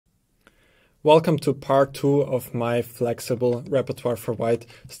Welcome to part 2 of my flexible repertoire for white,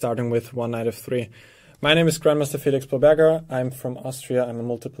 starting with one knight f3. My name is Grandmaster Felix Blohberger. I'm from Austria. I'm a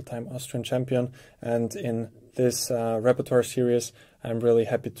multiple-time Austrian champion, and in this repertoire series, I'm really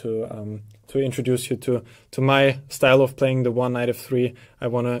happy to introduce you to my style of playing the one knight f3. I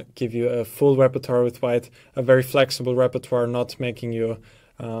want to give you a full repertoire with white, a very flexible repertoire, not making you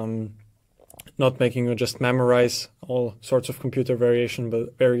just memorize all sorts of computer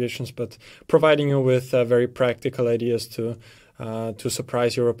variations, but providing you with very practical ideas to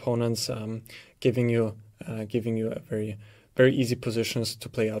surprise your opponents, giving you a very easy positions to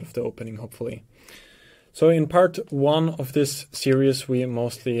play out of the opening, hopefully. So in part 1 of this series, we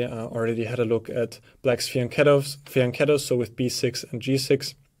mostly already had a look at black's fianchettos, so with b6 and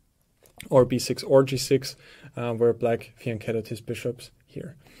g6, or b6 or g6, where black fianchettoed his bishops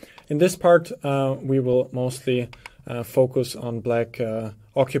here. In this part, we will mostly focus on black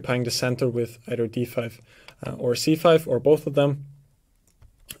occupying the center with either d5 or c5, or both of them.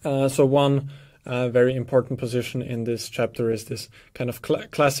 So one very important position in this chapter is this kind of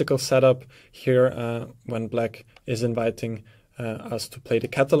classical setup here, when black is inviting us to play the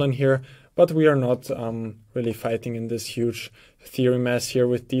Catalan here, but we are not really fighting in this huge theory mess here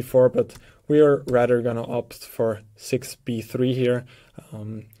with d4, but we are rather going to opt for 6b3 here,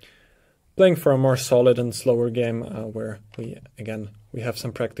 playing for a more solid and slower game, where we have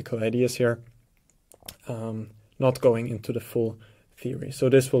some practical ideas here, not going into the full theory. So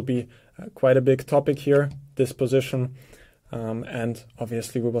this will be quite a big topic here, this position, and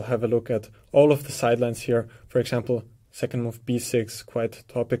obviously we will have a look at all of the sidelines here. For example, second move b6, quite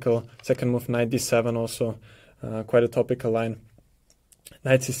topical. Second move knight d7, also quite a topical line.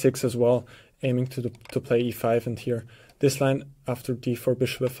 Knight c6 as well, aiming to play e5, and here this line after d4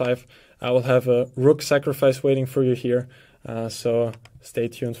 bishop f5. I will have a rook sacrifice waiting for you here, so stay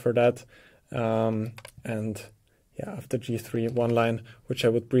tuned for that. And yeah, after g3, one line which I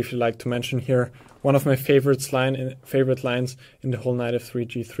would briefly like to mention here, one of my favorite lines in the whole knight f3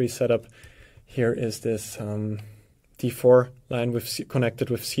 g3 setup here is this d4 line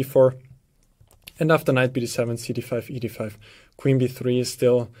connected with c4, and after knight bd7, cd5, ed5, queen b3 is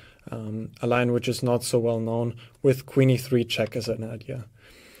still a line which is not so well known, with queen e3 check as an idea.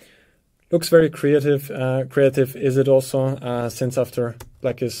 Looks very creative. Creative is it also, since after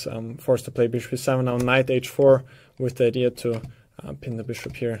black is forced to play bishop e7, now knight h4 with the idea to pin the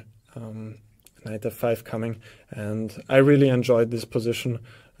bishop here, knight f5 coming, and I really enjoyed this position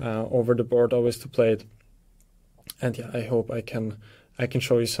over the board, always to play it. And yeah, I hope I can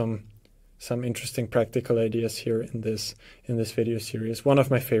show you some interesting practical ideas here in this video series. One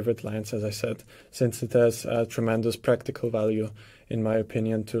of my favorite lines, as I said, since it has tremendous practical value, in my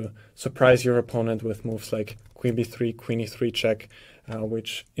opinion, to surprise your opponent with moves like queen b3, queen e3 check,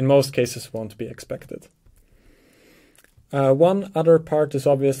 which in most cases won't be expected. One other part is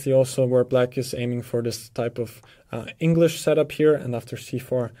obviously also where black is aiming for this type of English setup here, and after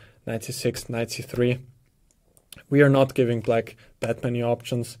c4, knight c6, knight c3. We are not giving black that many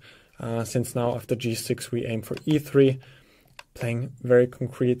options, since now after g6 we aim for e3, playing very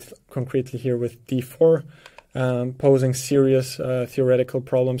concretely here with d4, posing serious theoretical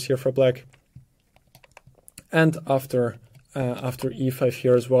problems here for black. And after e5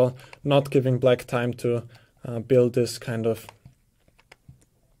 here as well, not giving black time to build this kind of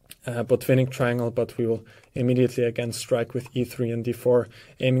Botvinnik triangle, but we will immediately again strike with e3 and d4,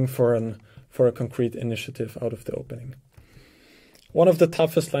 aiming for a concrete initiative out of the opening. One of the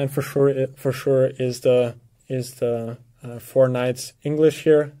toughest line for sure is the 4 knights English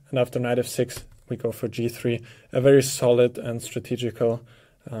here, and after knight f6 we go for g3, a very solid and strategical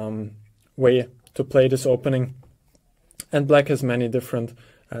way to play this opening. And black has many different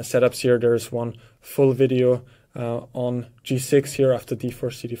setups here. There's one full video on g6 here after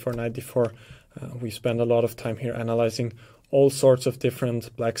d4, cd4, knight d4. We spend a lot of time here analyzing all sorts of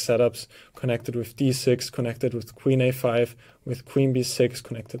different black setups, connected with d6, connected with queen a5, with queen b6,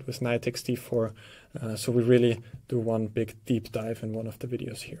 connected with knight takes d4. So we really do one big deep dive in one of the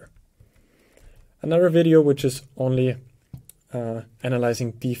videos here. Another video which is only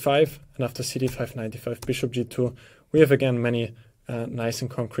analyzing d5, and after cd5, knight d5, bishop g2, we have again many nice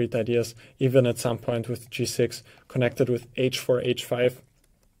and concrete ideas, even at some point with g6, connected with h4, h5.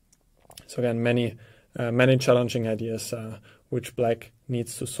 So again, many challenging ideas which black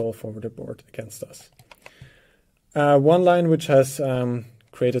needs to solve over the board against us. One line which has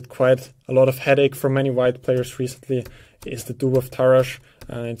created quite a lot of headache for many white players recently is the duo of Tarrasch.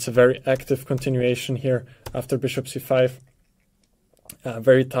 It's a very active continuation here after bishop c5.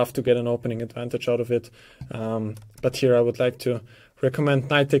 Very tough to get an opening advantage out of it. But here I would like to recommend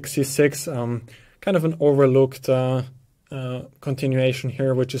knight takes c6, kind of an overlooked continuation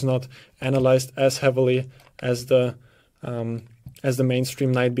here, which is not analyzed as heavily as the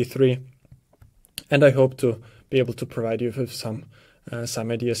mainstream knight b3. And I hope to be able to provide you with some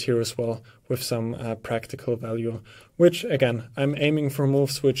ideas here as well, with some practical value, which again, I'm aiming for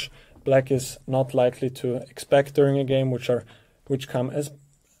moves which black is not likely to expect during a game, which come as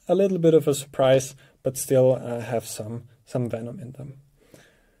a little bit of a surprise, but still have some venom in them.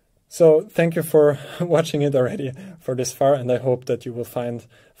 So thank you for watching it already for this far, and I hope that you will find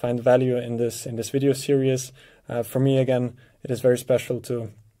value in this video series. For me, again, it is very special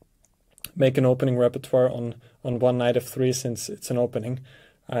to make an opening repertoire on one knight f3, since it's an opening.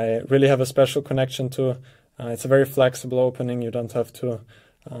 I really have a special connection to. It's a very flexible opening. You don't have to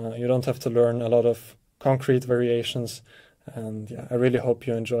learn a lot of concrete variations. And yeah, I really hope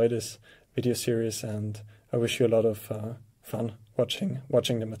you enjoy this video series, and I wish you a lot of fun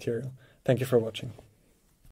watching the material. Thank you for watching.